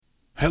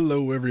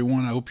Hello,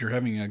 everyone. I hope you're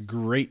having a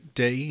great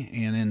day.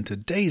 And in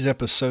today's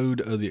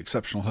episode of the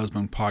Exceptional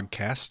Husband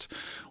podcast,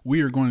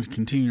 we are going to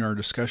continue our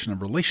discussion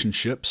of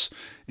relationships.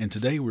 And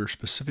today we're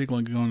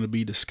specifically going to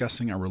be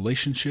discussing our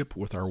relationship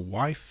with our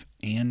wife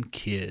and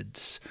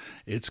kids.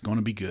 It's going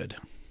to be good.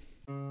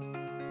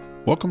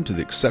 Welcome to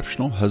the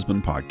Exceptional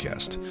Husband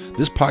podcast.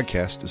 This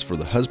podcast is for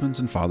the husbands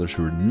and fathers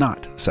who are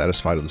not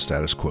satisfied with the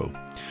status quo.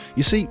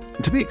 You see,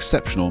 to be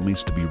exceptional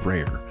means to be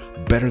rare,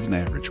 better than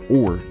average,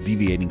 or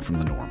deviating from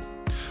the norm.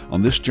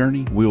 On this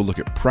journey, we will look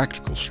at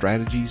practical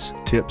strategies,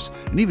 tips,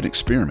 and even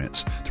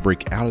experiments to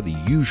break out of the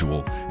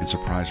usual and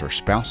surprise our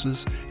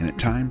spouses and at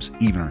times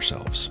even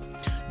ourselves.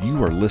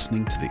 You are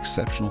listening to the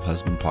Exceptional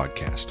Husband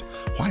podcast.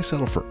 Why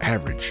settle for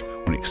average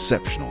when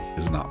exceptional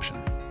is an option?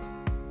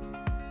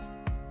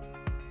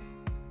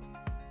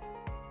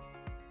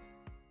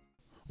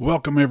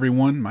 Welcome,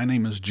 everyone. My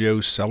name is Joe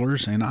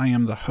Sellers, and I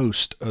am the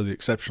host of the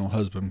Exceptional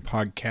Husband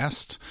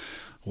podcast.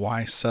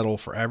 Why settle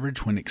for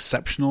average when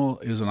exceptional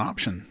is an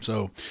option?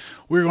 So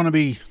we're going to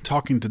be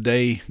talking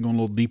today, going a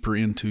little deeper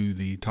into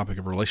the topic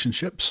of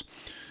relationships.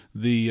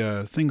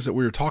 The things that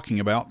we're talking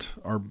about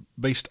are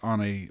based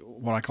on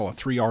what I call a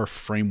 3R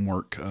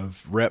framework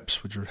of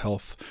reps, which are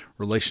health,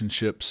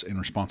 relationships, and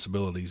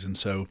responsibilities. And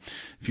so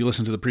if you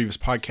listen to the previous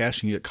podcast,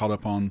 you can get caught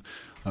up on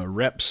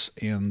reps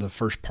and the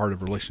first part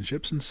of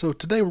relationships. And so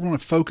today we're going to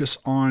focus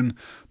on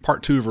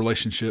part 2 of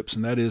relationships,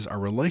 and that is our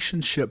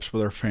relationships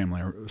with our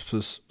family,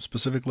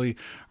 specifically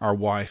our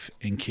wife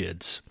and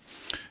kids.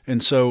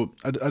 And so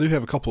I do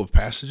have a couple of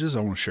passages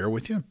I want to share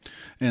with you,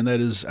 and that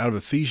is out of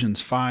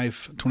Ephesians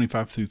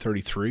 5:25 through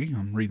 33.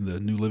 I'm reading the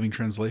New Living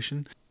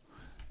Translation.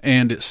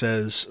 And it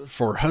says,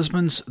 "For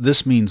husbands,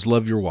 this means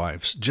love your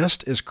wives,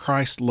 just as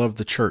Christ loved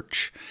the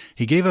church.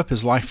 He gave up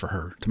his life for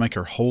her to make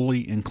her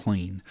holy and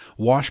clean,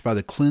 washed by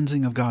the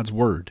cleansing of God's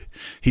word.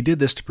 He did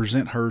this to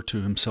present her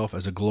to himself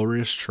as a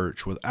glorious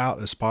church without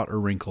a spot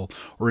or wrinkle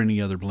or any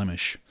other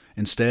blemish.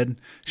 Instead,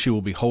 she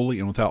will be holy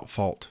and without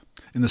fault.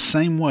 In the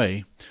same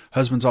way,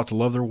 husbands ought to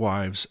love their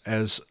wives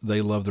as they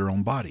love their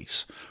own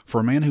bodies. For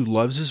a man who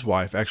loves his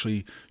wife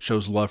actually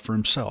shows love for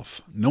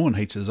himself. No one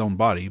hates his own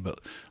body,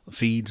 but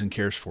feeds and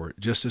cares for it,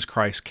 just as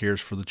Christ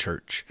cares for the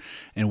church.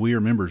 And we are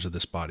members of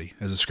this body.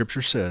 As the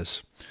scripture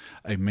says,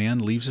 a man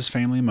leaves his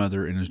family and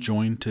mother and is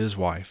joined to his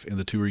wife, and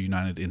the two are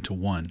united into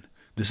one.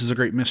 This is a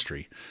great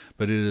mystery,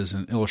 but it is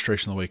an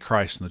illustration of the way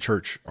Christ and the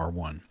church are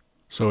one.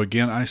 So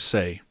again, I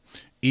say,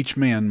 each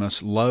man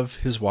must love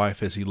his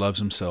wife as he loves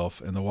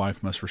himself, and the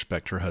wife must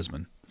respect her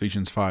husband."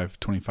 Ephesians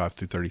 5:25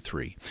 through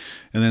 33.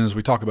 And then as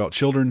we talk about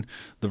children,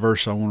 the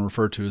verse I want to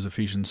refer to is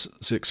Ephesians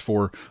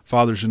 6:4.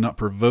 "Fathers, do not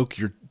provoke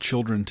your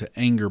children to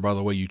anger by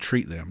the way you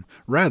treat them.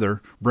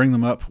 Rather, bring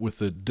them up with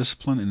the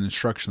discipline and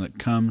instruction that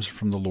comes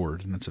from the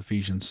Lord." And that's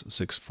Ephesians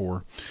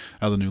 6:4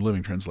 out of the New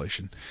Living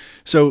Translation.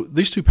 So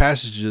these two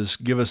passages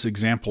give us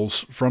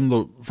examples from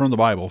the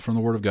Bible, from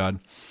the Word of God,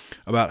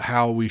 about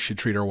how we should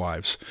treat our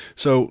wives.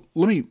 So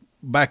let me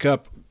back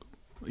up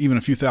even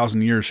a few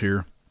thousand years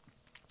here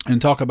and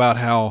talk about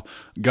how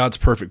God's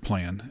perfect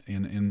plan,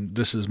 and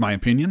this is my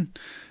opinion,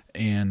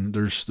 and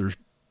there's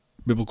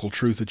biblical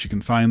truth that you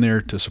can find there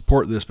to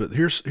support this, but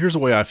here's the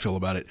way I feel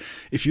about it.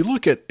 If you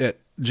look at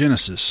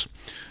Genesis,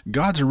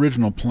 God's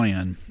original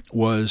plan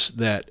was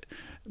that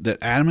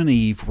Adam and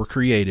Eve were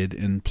created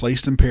and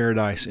placed in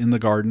paradise in the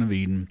Garden of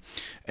Eden,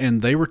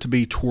 and they were to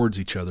be towards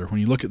each other. When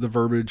you look at the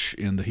verbiage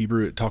in the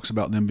Hebrew, it talks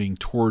about them being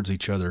towards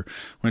each other.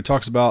 When it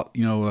talks about,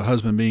 a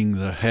husband being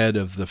the head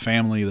of the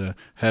family, the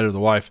head of the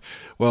wife,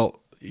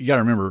 well, you got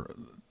to remember,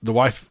 the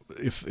wife,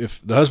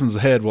 if the husband's the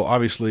head, well,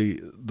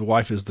 obviously the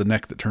wife is the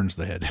neck that turns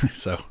the head.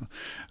 So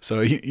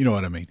you know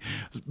what I mean.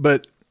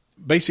 But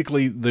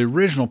basically, the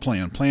original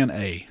plan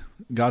A,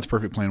 God's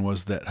perfect plan,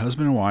 was that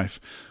husband and wife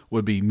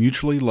would be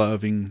mutually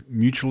loving,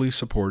 mutually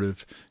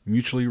supportive,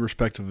 mutually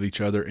respectful of each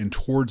other and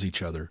towards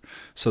each other.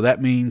 So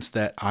that means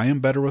that I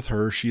am better with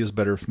her, she is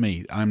better with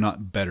me. I'm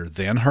not better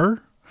than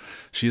her,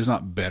 she is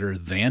not better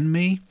than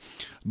me,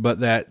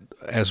 but that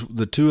as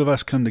the two of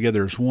us come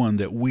together as one,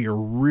 that we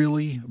are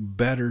really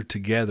better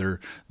together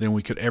than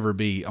we could ever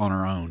be on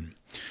our own.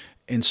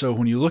 And so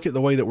when you look at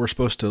the way that we're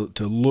supposed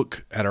to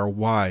look at our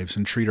wives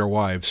and treat our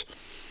wives,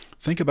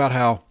 think about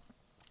how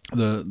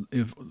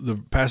if the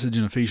passage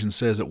in Ephesians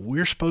says that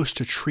we're supposed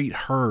to treat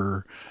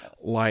her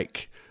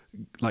like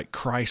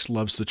Christ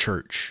loves the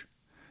church.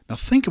 Now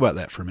think about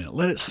that for a minute.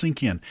 Let it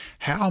sink in.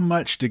 How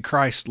much did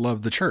Christ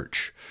love the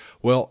church?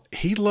 Well,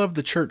 he loved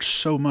the church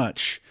so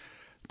much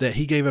that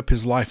he gave up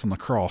his life on the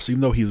cross.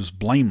 Even though he was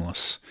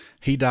blameless,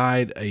 he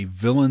died a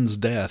villain's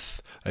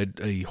death,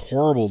 a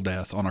horrible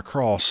death on a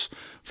cross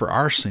for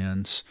our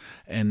sins,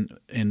 and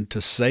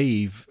to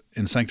save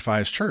and sanctify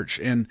his church.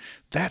 And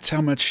that's how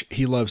much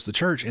he loves the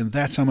church, and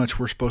that's how much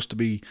we're supposed to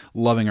be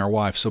loving our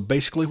wife. So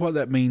basically what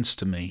that means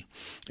to me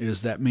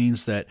is that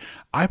means that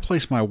I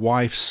place my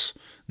wife's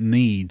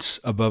needs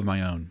above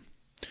my own,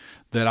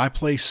 that I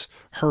place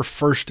her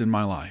first in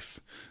my life.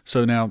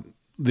 So now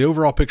the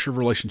overall picture of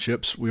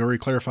relationships, we already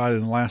clarified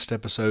in the last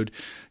episode,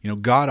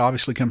 God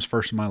obviously comes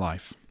first in my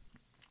life.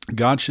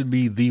 God should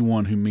be the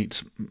one who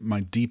meets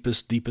my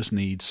deepest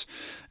needs.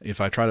 If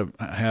I try to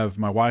have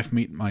my wife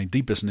meet my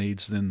deepest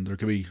needs, then there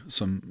could be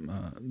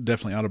some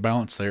definitely out of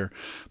balance there.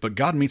 But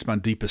God meets my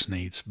deepest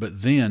needs.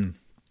 But then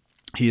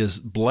He has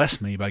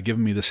blessed me by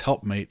giving me this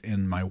helpmate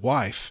in my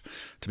wife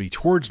to be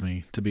towards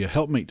me, to be a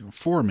helpmate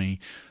for me,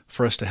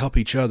 for us to help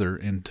each other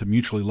and to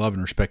mutually love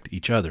and respect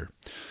each other.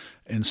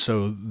 And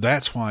so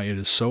that's why it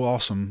is so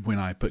awesome when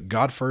I put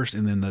God first,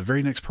 and then the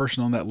very next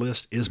person on that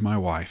list is my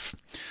wife.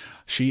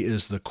 She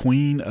is the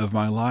queen of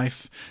my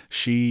life.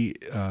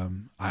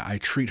 I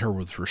treat her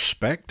with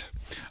respect.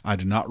 I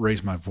do not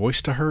raise my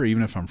voice to her,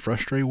 even if I'm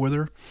frustrated with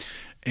her.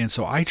 And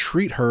so I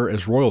treat her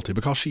as royalty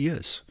because she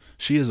is.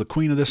 She is the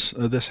queen of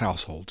this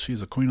household. She is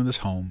the queen of this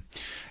home.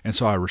 And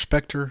so I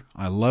respect her.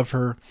 I love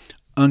her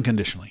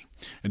unconditionally.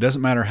 It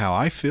doesn't matter how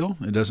I feel.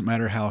 It doesn't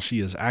matter how she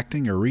is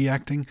acting or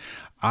reacting.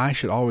 I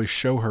should always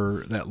show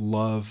her that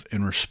love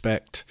and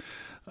respect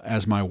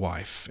as my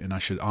wife, and I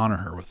should honor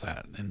her with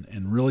that.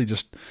 And really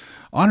just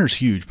honor's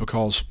huge,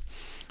 because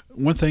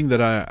one thing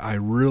that I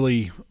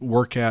really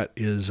work at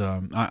is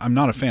I'm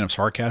not a fan of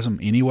sarcasm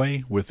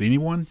anyway with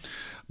anyone.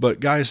 But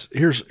guys,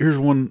 here's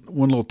one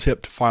little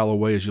tip to file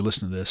away as you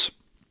listen to this.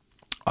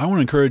 I want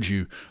to encourage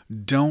you,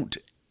 don't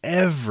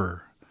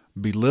ever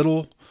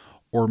belittle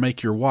or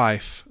make your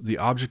wife the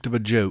object of a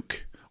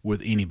joke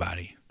with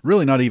anybody.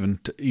 Really, not even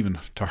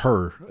to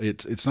her.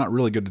 It's not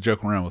really good to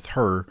joke around with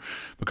her,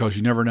 because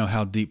you never know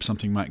how deep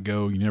something might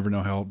go. You never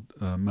know how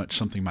much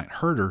something might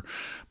hurt her.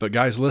 But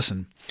guys,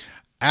 listen,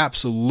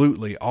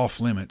 absolutely off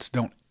limits.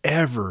 Don't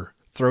ever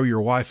throw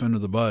your wife under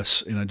the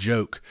bus in a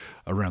joke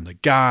around the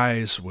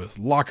guys, with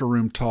locker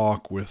room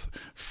talk, with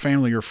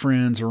family or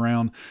friends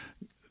around.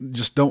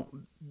 Just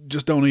don't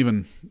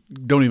even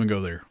go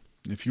there.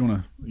 If you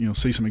want to,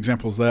 see some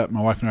examples of that,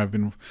 my wife and I have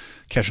been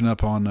catching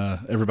up on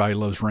Everybody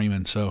Loves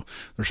Raymond. So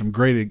there's some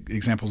great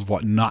examples of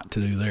what not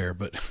to do there.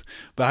 But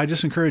I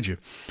just encourage you,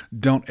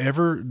 don't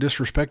ever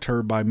disrespect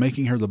her by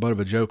making her the butt of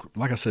a joke.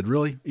 Like I said,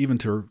 really, even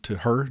to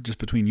her, just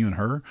between you and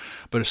her,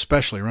 but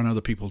especially around other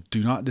people.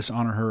 Do not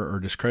dishonor her or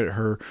discredit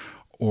her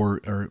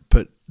or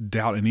put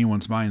doubt in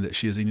anyone's mind that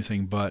she is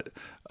anything but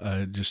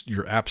just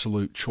your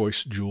absolute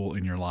choice jewel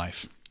in your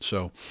life.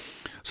 So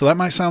that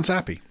might sound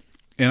sappy.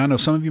 And I know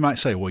some of you might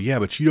say, well, yeah,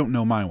 but you don't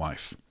know my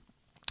wife.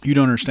 You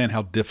don't understand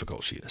how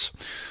difficult she is.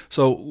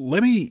 So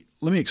let me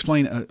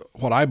explain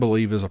what I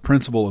believe is a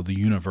principle of the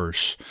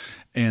universe.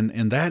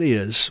 And that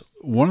is,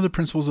 one of the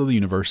principles of the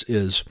universe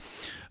is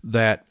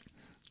that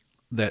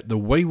the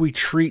way we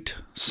treat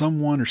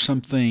someone or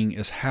something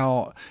is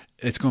how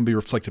it's going to be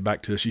reflected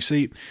back to us. You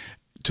see,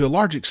 to a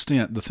large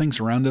extent, the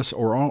things around us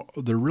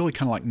they're really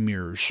kind of like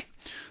mirrors.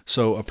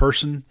 So a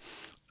person,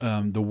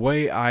 the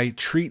way I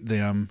treat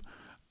them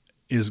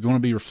is going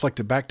to be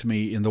reflected back to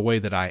me in the way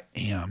that I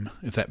am,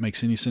 if that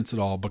makes any sense at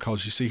all.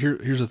 Because you see,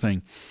 here's the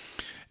thing.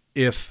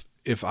 If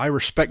I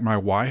respect my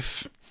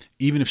wife,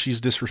 even if she's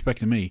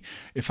disrespecting me,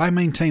 if I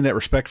maintain that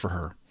respect for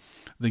her,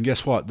 then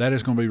guess what? That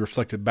is going to be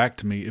reflected back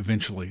to me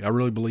eventually. I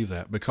really believe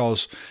that,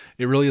 because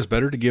it really is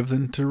better to give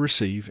than to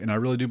receive. And I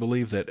really do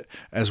believe that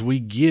as we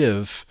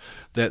give,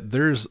 that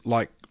there's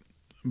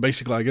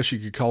basically, I guess you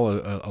could call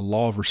it a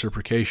law of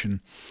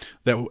reciprocation,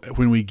 that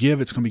when we give,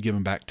 it's going to be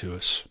given back to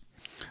us.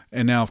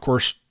 And now, of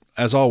course,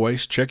 as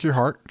always, check your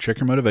heart, check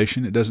your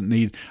motivation. It doesn't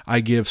need, I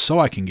give so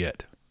I can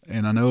get.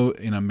 And I know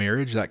in a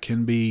marriage that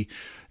can be,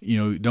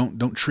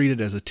 don't treat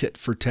it as a tit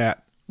for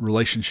tat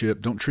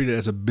relationship. Don't treat it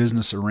as a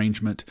business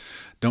arrangement.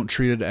 Don't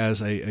treat it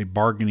as a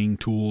bargaining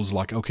tools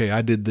like, okay,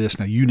 I did this,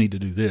 now you need to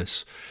do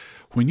this.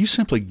 When you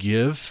simply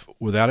give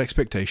without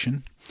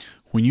expectation,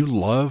 when you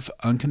love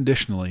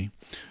unconditionally,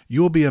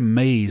 you will be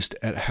amazed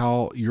at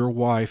how your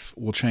wife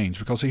will change.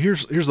 Because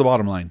here's the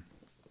bottom line.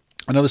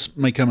 I know this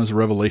may come as a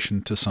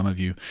revelation to some of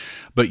you,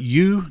 but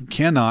you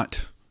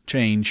cannot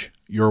change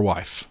your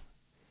wife.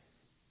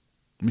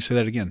 Let me say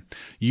that again.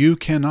 You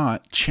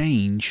cannot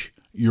change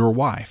your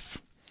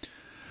wife,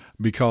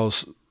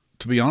 because,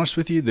 to be honest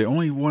with you, the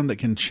only one that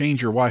can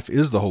change your wife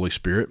is the Holy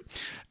Spirit.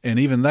 And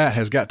even that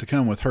has got to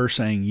come with her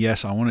saying,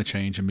 yes, I want to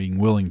change, and being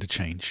willing to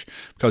change.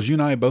 Because you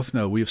and I both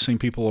know we have seen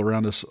people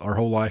around us our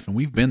whole life, and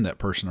we've been that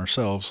person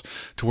ourselves,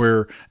 to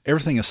where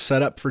everything is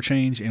set up for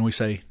change, and we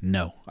say,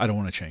 no, I don't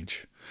want to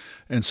change.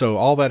 And so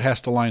all that has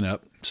to line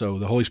up. So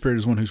the Holy Spirit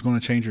is one who's going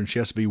to change her, and she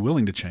has to be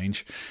willing to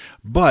change.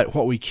 But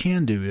what we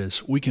can do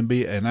is we can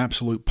be an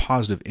absolute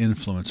positive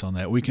influence on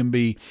that. We can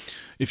be,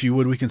 if you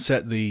would, we can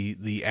set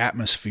the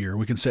atmosphere.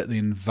 We can set the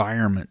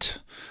environment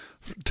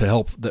to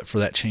help for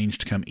that change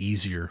to come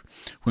easier.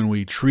 When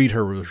we treat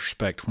her with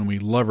respect, when we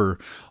love her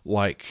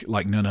like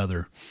none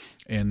other,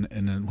 and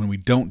then when we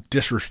don't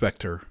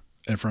disrespect her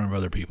in front of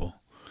other people.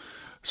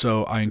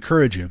 So I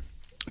encourage you,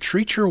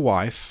 treat your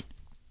wife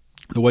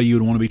the way you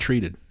would want to be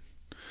treated.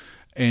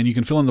 And you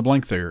can fill in the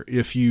blank there.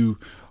 If you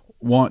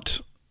want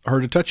her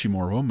to touch you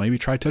more, well, maybe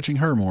try touching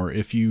her more.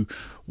 If you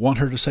want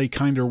her to say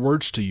kinder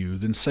words to you,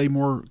 then say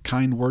more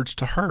kind words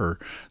to her.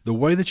 The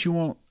way that you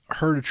want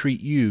her to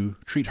treat you,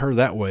 treat her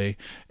that way.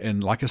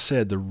 And like I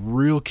said, the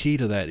real key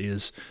to that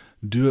is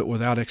do it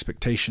without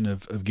expectation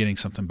of getting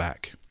something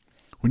back.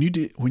 When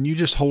you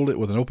just hold it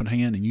with an open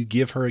hand and you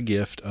give her a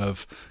gift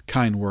of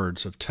kind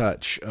words, of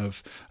touch,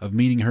 of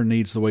meeting her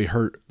needs the way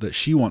that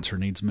she wants her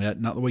needs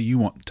met, not the way you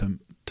want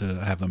to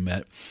have them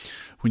met.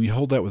 When you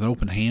hold that with an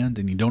open hand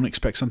and you don't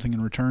expect something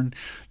in return,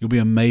 you'll be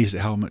amazed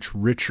at how much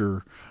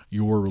richer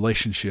your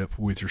relationship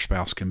with your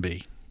spouse can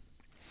be.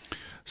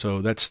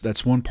 So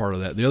that's one part of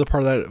that. The other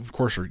part of that, of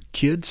course, are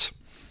kids.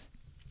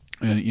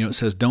 It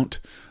says don't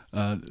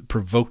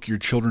provoke your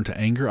children to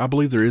anger. I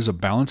believe there is a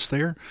balance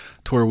there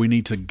to where we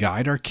need to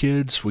guide our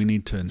kids. We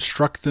need to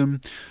instruct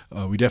them.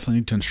 We definitely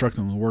need to instruct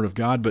them in the Word of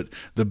God. But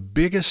the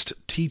biggest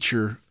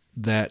teacher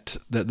that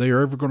they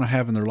are ever going to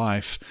have in their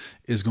life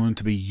is going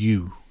to be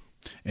you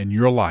and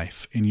your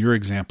life and your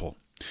example.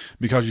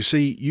 Because you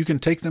see, you can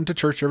take them to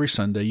church every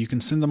Sunday. You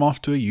can send them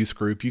off to a youth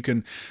group. You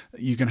can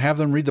have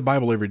them read the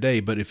Bible every day.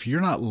 But if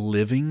you're not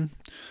living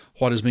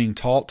what is being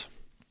taught,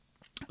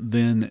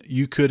 then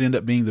you could end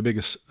up being the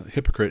biggest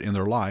hypocrite in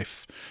their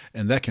life.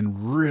 And that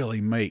can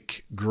really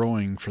make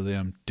growing for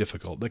them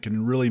difficult. That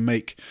can really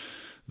make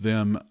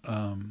them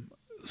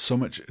so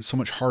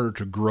much harder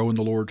to grow in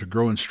the Lord, to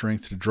grow in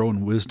strength, to grow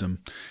in wisdom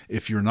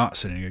if you're not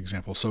setting an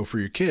example. So for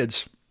your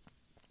kids,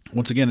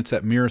 once again, it's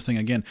that mirror thing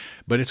again,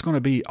 but it's going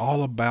to be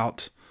all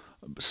about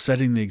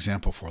setting the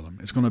example for them.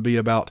 It's going to be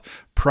about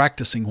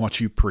practicing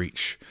what you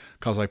preach,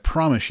 because I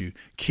promise you,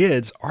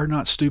 kids are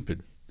not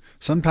stupid.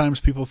 Sometimes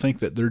people think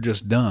that they're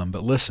just dumb,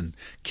 but listen,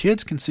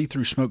 kids can see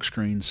through smoke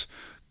screens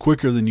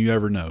quicker than you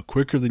ever know,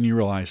 quicker than you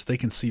realize. They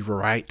can see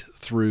right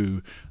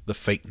through the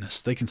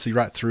fakeness. They can see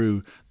right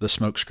through the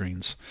smoke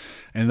screens,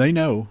 and they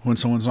know when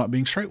someone's not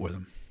being straight with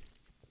them.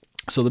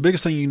 So the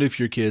biggest thing you can do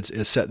for your kids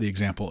is set the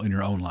example in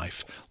your own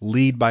life.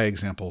 Lead by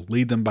example.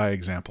 Lead them by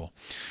example.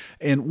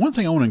 And one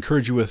thing I want to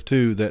encourage you with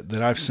too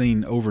that I've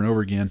seen over and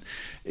over again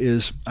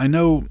is, I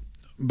know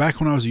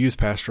back when I was a youth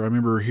pastor, I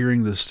remember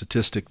hearing the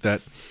statistic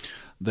that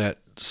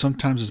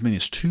sometimes as many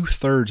as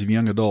 2/3 of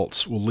young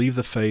adults will leave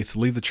the faith,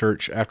 leave the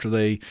church after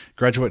they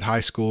graduate high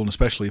school, and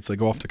especially if they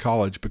go off to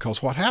college,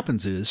 because what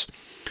happens is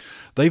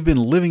they've been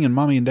living in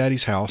mommy and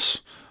daddy's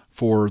house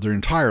for their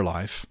entire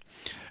life.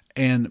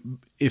 And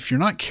if you're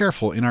not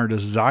careful in our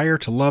desire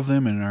to love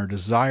them and our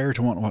desire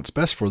to want what's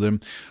best for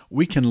them,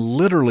 we can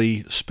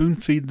literally spoon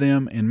feed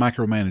them and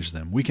micromanage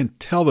them. We can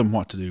tell them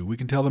what to do. We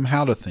can tell them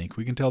how to think.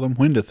 We can tell them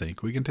when to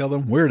think. We can tell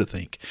them where to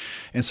think.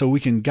 And so we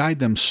can guide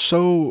them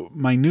so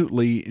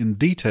minutely in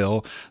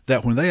detail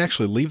that when they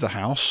actually leave the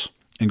house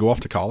and go off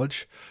to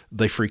college,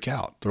 they freak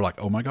out. They're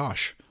like, oh my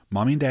gosh,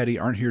 mommy and daddy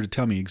aren't here to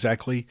tell me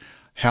exactly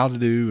how to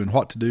do and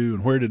what to do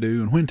and where to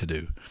do and when to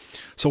do.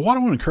 So what I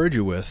want to encourage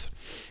you with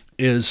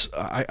is,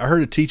 I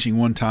heard a teaching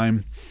one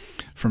time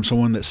from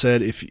someone that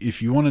said,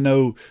 if you want to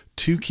know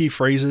 2 key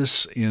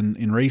phrases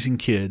in raising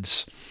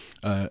kids,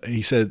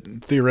 he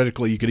said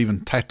theoretically you could even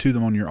tattoo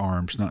them on your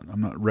arms.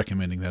 I'm not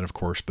recommending that, of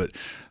course, but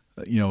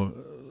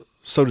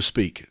so to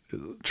speak,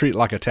 treat it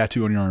like a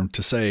tattoo on your arm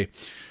to say,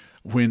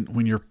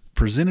 when you're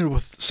presented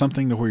with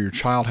something to where your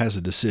child has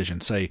a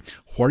decision, say,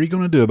 what are you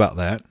going to do about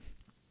that?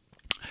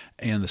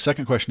 And the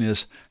second question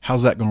is,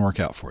 how's that going to work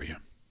out for you?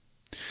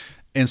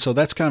 And so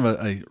that's kind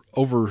of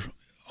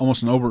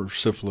almost an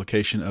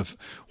oversimplification of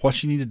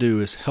what you need to do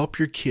is help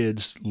your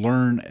kids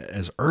learn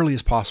as early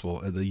as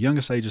possible, at the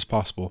youngest age as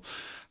possible,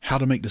 how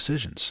to make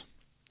decisions.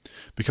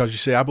 Because you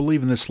see, I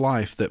believe in this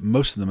life that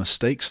most of the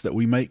mistakes that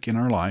we make in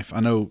our life, I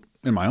know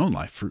in my own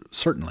life,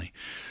 certainly,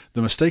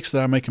 the mistakes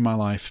that I make in my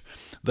life,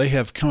 they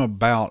have come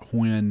about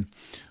when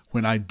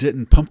I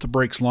didn't pump the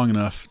brakes long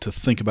enough to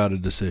think about a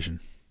decision.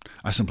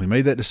 I simply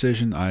made that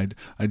decision. I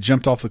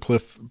jumped off the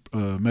cliff,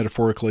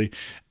 metaphorically,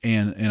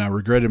 and I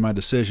regretted my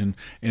decision.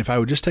 And if I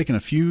would just taken a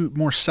few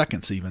more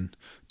seconds even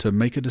to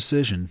make a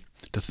decision,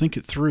 to think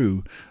it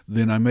through,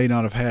 then I may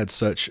not have had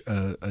such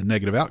a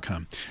negative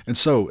outcome. And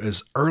so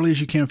as early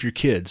as you can with your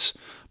kids,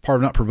 part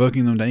of not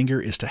provoking them to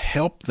anger is to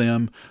help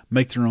them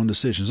make their own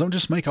decisions. Don't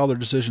just make all their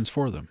decisions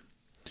for them,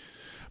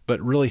 but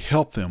really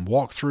help them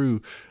walk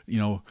through,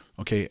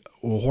 okay,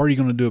 well, what are you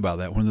going to do about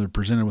that when they're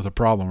presented with a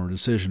problem or a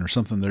decision or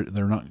something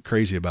they're not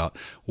crazy about?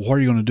 Well, what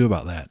are you going to do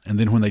about that? And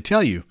then when they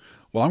tell you,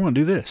 well, I'm going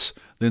to do this,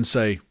 then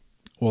say,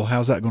 well,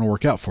 how's that going to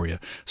work out for you?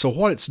 So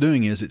what it's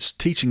doing is it's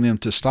teaching them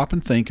to stop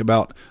and think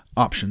about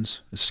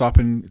options. It's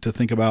stopping to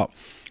think about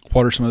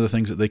what are some other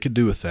things that they could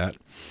do with that.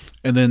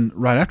 And then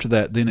right after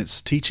that, then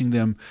it's teaching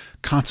them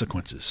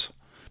consequences.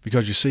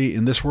 Because you see,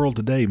 in this world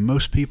today,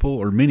 most people,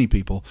 or many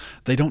people,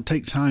 they don't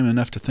take time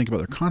enough to think about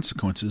their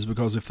consequences,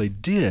 because if they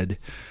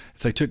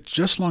took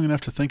just long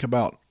enough to think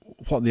about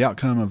what the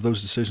outcome of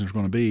those decisions are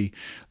going to be,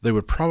 they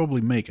would probably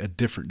make a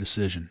different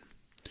decision.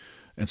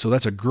 And so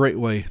that's a great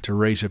way to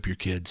raise up your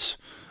kids,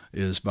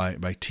 is by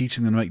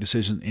teaching them to make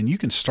decisions. And you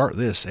can start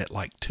this at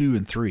like 2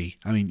 and 3.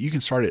 I mean, you can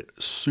start it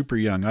super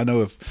young. I know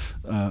of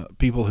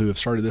people who have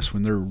started this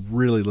when they're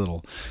really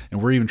little,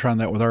 and we're even trying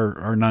that with our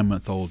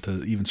 9-month-old,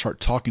 to even start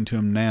talking to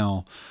him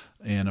now.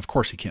 And of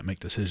course he can't make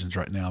decisions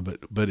right now,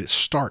 but it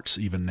starts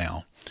even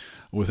now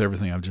with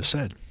everything I've just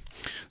said.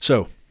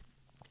 So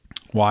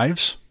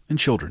wives and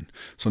children.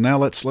 So now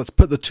let's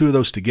put the two of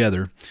those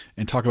together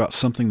and talk about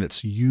something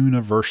that's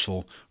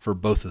universal for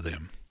both of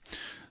them.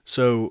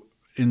 So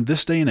in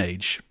this day and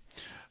age,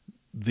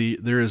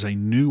 there is a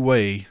new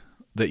way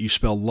that you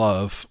spell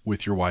love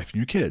with your wife and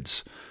your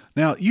kids.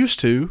 Now, used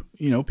to,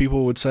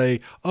 people would say,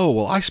 oh,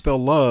 well, I spell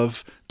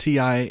love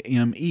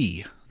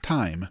T-I-M-E,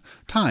 time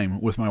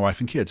with my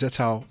wife and kids. That's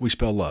how we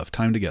spell love,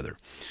 time together.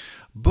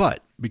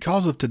 But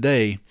because of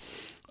today,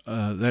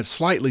 that's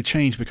slightly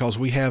changed because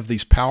we have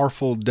these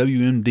powerful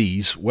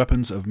WMDs,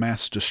 weapons of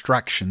mass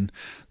distraction,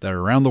 that are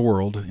around the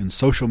world in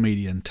social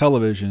media and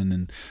television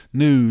and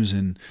news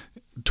and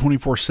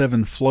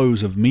 24/7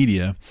 flows of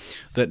media,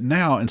 that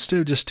now, instead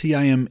of just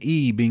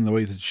T-I-M-E being the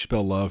way that you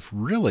spell love,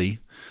 really,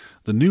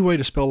 the new way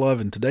to spell love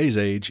in today's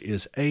age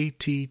is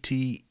A-T-T-E-N-T-I-O-N.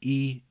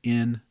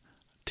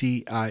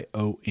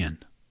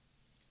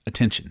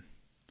 Attention.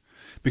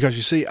 Because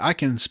you see, I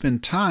can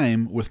spend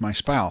time with my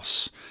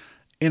spouse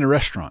in a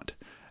restaurant,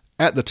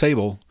 at the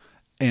table,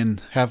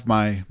 and have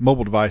my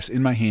mobile device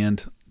in my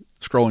hand,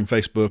 scrolling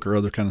Facebook or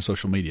other kind of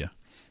social media.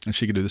 And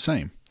she could do the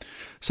same.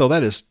 So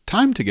that is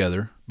time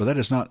together, but that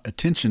is not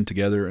attention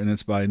together, and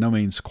it's by no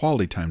means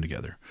quality time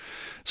together.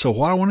 So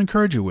what I want to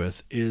encourage you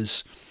with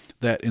is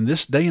that in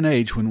this day and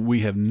age, when we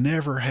have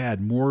never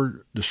had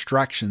more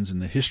distractions in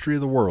the history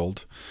of the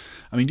world,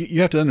 I mean,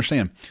 you have to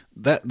understand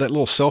that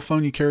little cell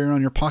phone you carry around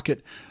in your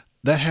pocket,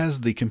 that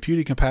has the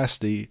computing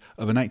capacity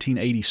of a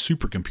 1980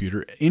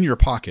 supercomputer in your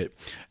pocket,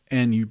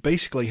 and you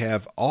basically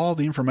have all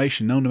the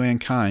information known to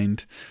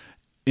mankind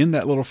in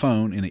that little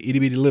phone in an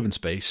itty-bitty living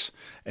space.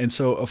 And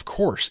so, of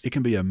course, it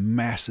can be a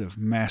massive,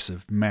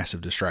 massive, massive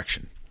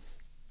distraction.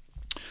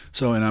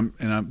 So, and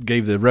I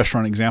gave the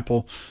restaurant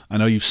example. I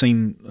know you've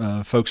seen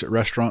folks at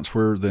restaurants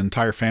where the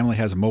entire family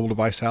has a mobile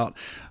device out.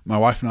 My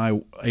wife and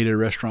I ate at a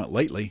restaurant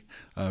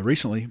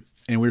recently,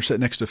 and we were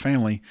sitting next to a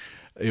family.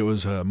 It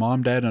was a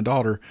mom, dad, and a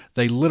daughter.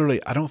 They literally,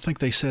 I don't think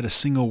they said a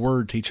single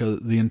word to each other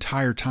the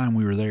entire time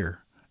we were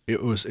there.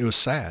 It was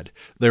sad.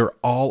 They were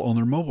all on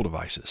their mobile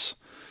devices.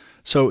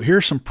 So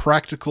here's some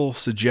practical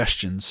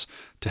suggestions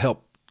to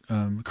help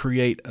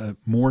create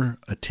more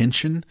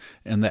attention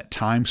and that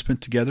time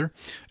spent together.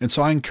 And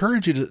so I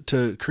encourage you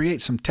to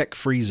create some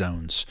tech-free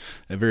zones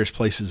at various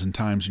places and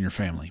times in your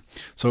family.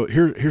 So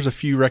here's a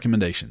few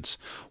recommendations.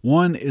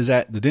 One is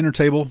at the dinner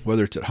table,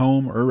 whether it's at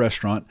home or a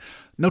restaurant,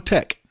 no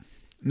tech,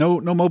 no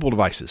mobile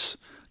devices.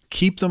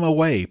 Keep them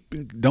away.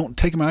 Don't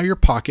take them out of your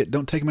pocket.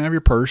 Don't take them out of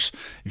your purse.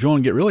 If you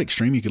want to get really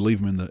extreme, you could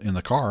leave them in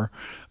the car.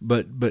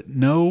 But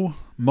no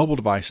mobile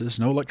devices,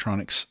 no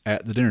electronics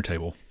at the dinner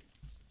table.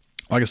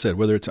 Like I said,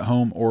 whether it's at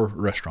home or a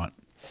restaurant.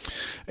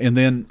 And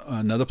then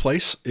another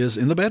place is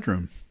in the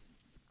bedroom.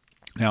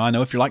 Now, I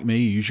know if you're like me,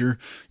 you use your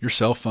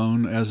cell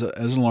phone as an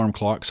alarm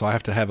clock, so I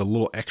have to have a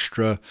little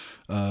extra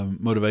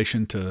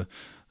motivation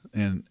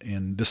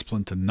and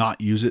discipline to not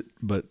use it.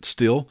 But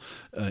still,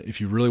 if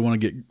you really want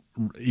to get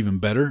even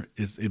better,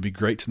 it'd be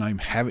great to not even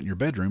have it in your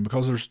bedroom,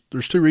 because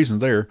there's two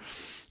reasons there.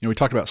 We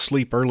talked about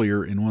sleep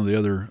earlier in one of the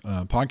other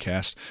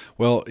podcasts.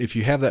 Well, if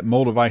you have that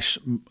mobile device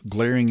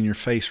glaring in your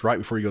face right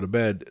before you go to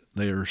bed,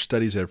 there are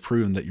studies that have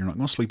proven that you're not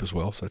going to sleep as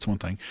well. So that's one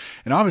thing.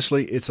 And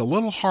obviously, it's a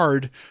little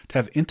hard to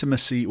have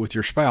intimacy with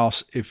your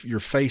spouse if your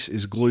face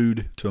is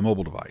glued to a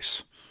mobile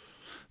device.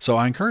 So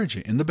I encourage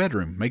you, in the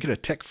bedroom, make it a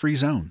tech-free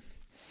zone.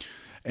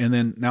 And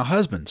then now,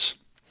 husbands,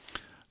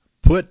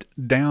 put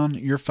down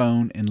your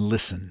phone and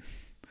listen.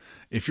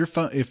 If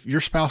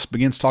your spouse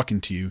begins talking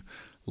to you,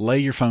 lay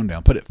your phone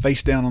down, put it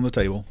face down on the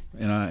table,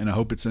 and I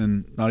hope it's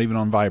not even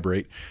on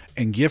vibrate,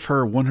 and give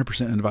her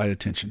 100% undivided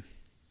attention.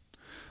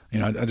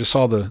 I just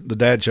saw the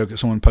dad joke that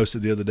someone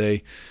posted the other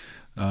day,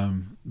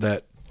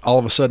 that all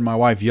of a sudden my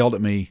wife yelled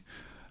at me,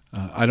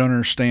 I don't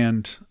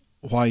understand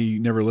why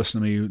you never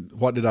listen to me.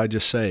 What did I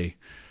just say?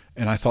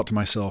 And I thought to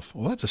myself,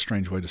 well, that's a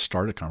strange way to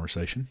start a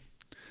conversation.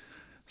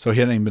 So he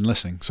hadn't even been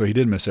listening. So he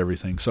did miss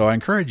everything. So I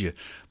encourage you,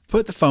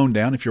 put the phone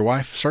down. If your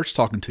wife starts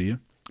talking to you,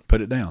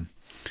 put it down.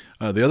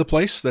 The other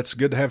place that's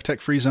good to have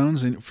tech-free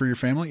zones for your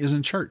family is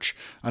in church.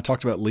 I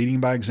talked about leading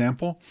by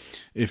example.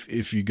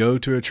 If you go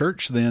to a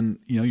church, then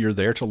you're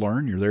there to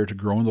learn. You're there to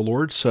grow in the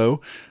Lord.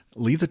 So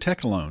leave the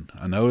tech alone.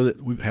 I know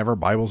that we have our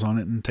Bibles on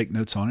it and take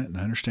notes on it, and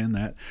I understand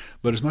that.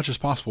 But as much as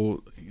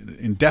possible,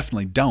 and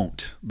definitely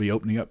don't be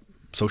opening up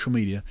social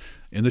media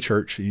in the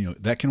church.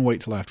 That can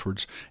wait till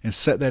afterwards, and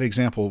set that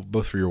example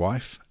both for your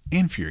wife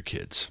and for your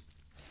kids.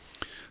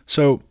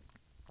 So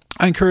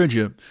I encourage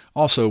you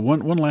also,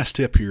 one last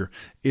tip here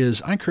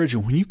is, I encourage you,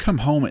 when you come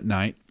home at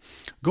night,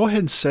 go ahead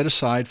and set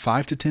aside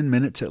 5 to 10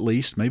 minutes at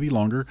least, maybe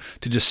longer,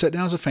 to just sit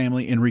down as a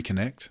family and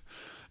reconnect.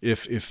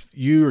 If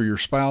you or your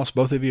spouse,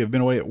 both of you, have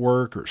been away at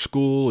work or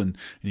school, and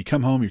you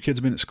come home, your kids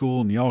have been at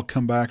school, and you all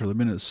come back, or they've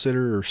been at a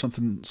sitter or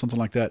something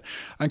like that,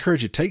 I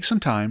encourage you to take some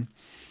time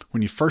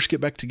when you first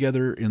get back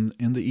together in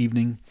the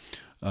evening.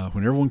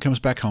 When everyone comes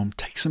back home,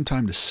 take some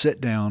time to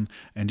sit down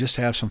and just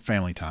have some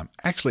family time.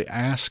 Actually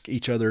ask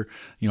each other,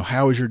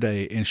 how was your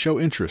day, and show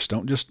interest.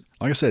 Don't just,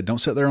 like I said, don't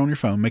sit there on your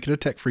phone, make it a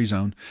tech-free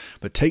zone,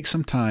 but take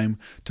some time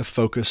to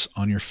focus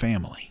on your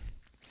family.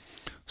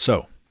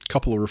 So,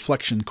 couple of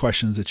reflection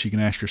questions that you can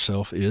ask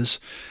yourself is,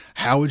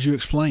 how would you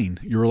explain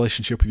your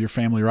relationship with your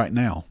family right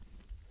now?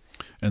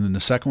 And then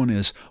the second one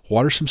is,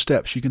 what are some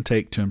steps you can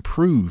take to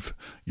improve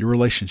your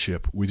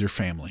relationship with your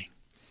family?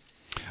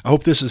 I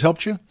hope this has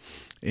helped you,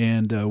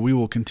 and we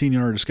will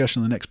continue our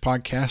discussion in the next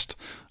podcast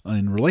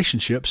in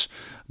relationships.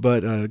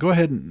 But go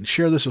ahead and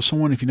share this with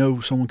someone if you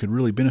know someone could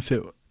really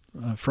benefit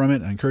from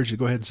it. I encourage you to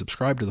go ahead and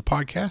subscribe to the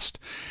podcast,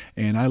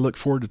 and I look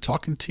forward to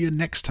talking to you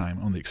next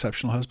time on the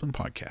Exceptional Husband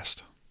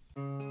Podcast.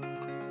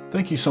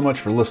 Thank you so much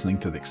for listening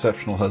to the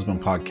Exceptional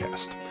Husband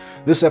Podcast.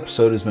 This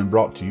episode has been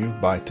brought to you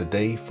by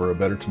Today for a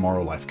Better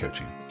Tomorrow Life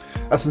Coaching.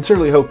 I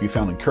sincerely hope you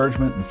found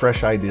encouragement and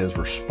fresh ideas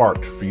were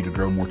sparked for you to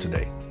grow more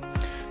today.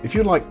 If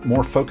you'd like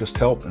more focused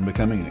help in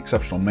becoming an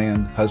exceptional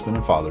man, husband,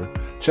 and father,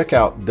 check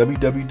out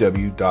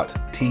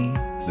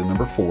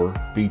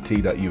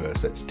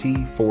www.t4bt.us. That's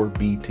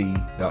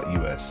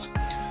t4bt.us.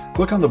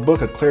 Click on the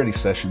Book a Clarity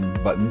Session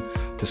button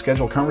to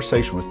schedule a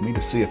conversation with me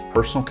to see if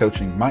personal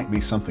coaching might be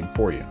something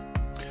for you.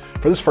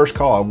 For this first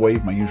call, I'll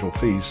waive my usual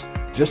fees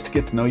just to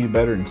get to know you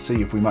better and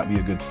see if we might be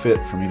a good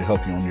fit for me to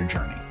help you on your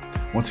journey.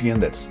 Once again,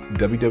 that's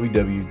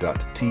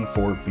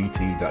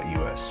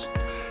www.t4bt.us.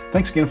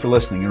 Thanks again for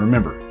listening, and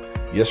remember,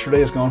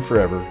 yesterday is gone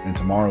forever and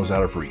tomorrow is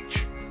out of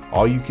reach.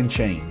 All you can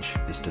change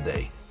is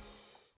today.